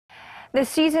This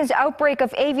season's outbreak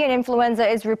of avian influenza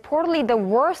is reportedly the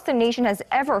worst the nation has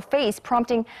ever faced,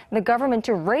 prompting the government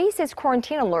to raise its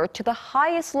quarantine alert to the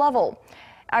highest level.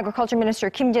 Agriculture Minister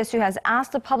Kim Jae-soo has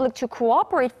asked the public to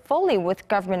cooperate fully with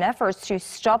government efforts to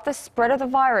stop the spread of the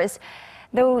virus,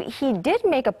 though he did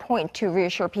make a point to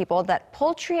reassure people that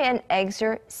poultry and eggs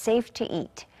are safe to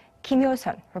eat. Kim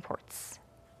Hyo-sun reports.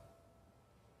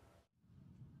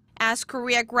 As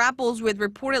Korea grapples with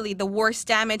reportedly the worst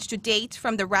damage to date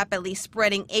from the rapidly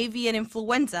spreading avian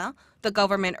influenza, the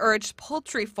government urged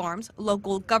poultry farms,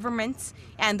 local governments,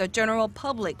 and the general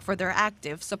public for their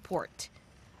active support.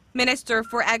 Minister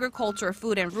for Agriculture,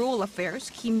 Food and Rural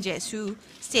Affairs, Kim Jae-soo,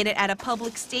 stated at a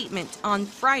public statement on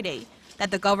Friday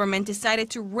that the government decided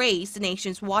to raise the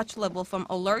nation's watch level from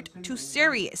alert to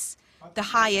serious, the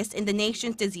highest in the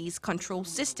nation's disease control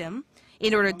system,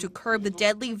 in order to curb the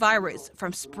deadly virus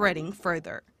from spreading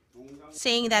further.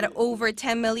 Saying that over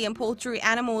 10 million poultry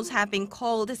animals have been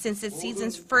culled since this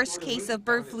season's first case of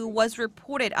bird flu was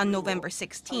reported on November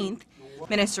 16th,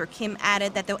 Minister Kim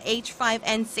added that the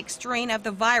H5N6 strain of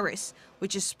the virus,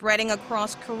 which is spreading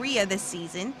across Korea this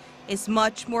season, is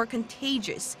much more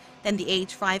contagious than the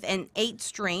H5N8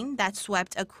 strain that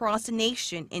swept across the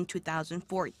nation in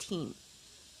 2014.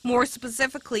 More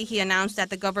specifically, he announced that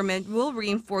the government will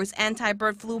reinforce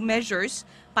anti-bird flu measures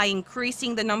by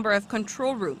increasing the number of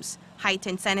control rooms,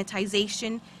 heighten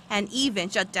sanitization, and even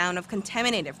shut down of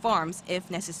contaminated farms if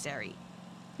necessary.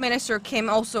 Minister Kim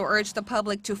also urged the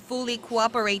public to fully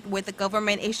cooperate with the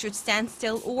government-issued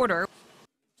standstill order.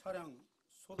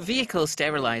 Vehicle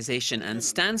sterilization and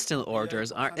standstill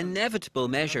orders are inevitable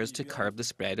measures to curb the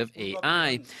spread of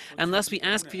AI, and thus we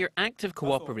ask for your active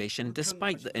cooperation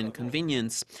despite the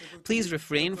inconvenience. Please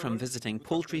refrain from visiting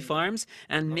poultry farms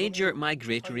and major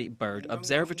migratory bird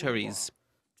observatories.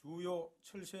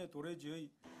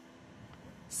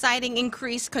 Citing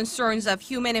increased concerns of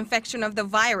human infection of the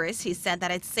virus, he said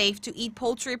that it's safe to eat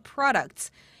poultry products,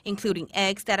 including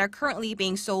eggs that are currently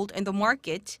being sold in the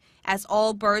market, as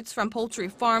all birds from poultry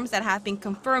farms that have been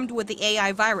confirmed with the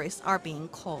AI virus are being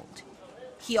culled.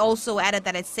 He also added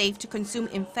that it's safe to consume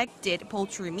infected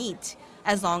poultry meat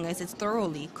as long as it's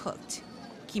thoroughly cooked.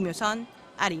 Kim Hyo-sun,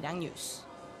 Arirang News.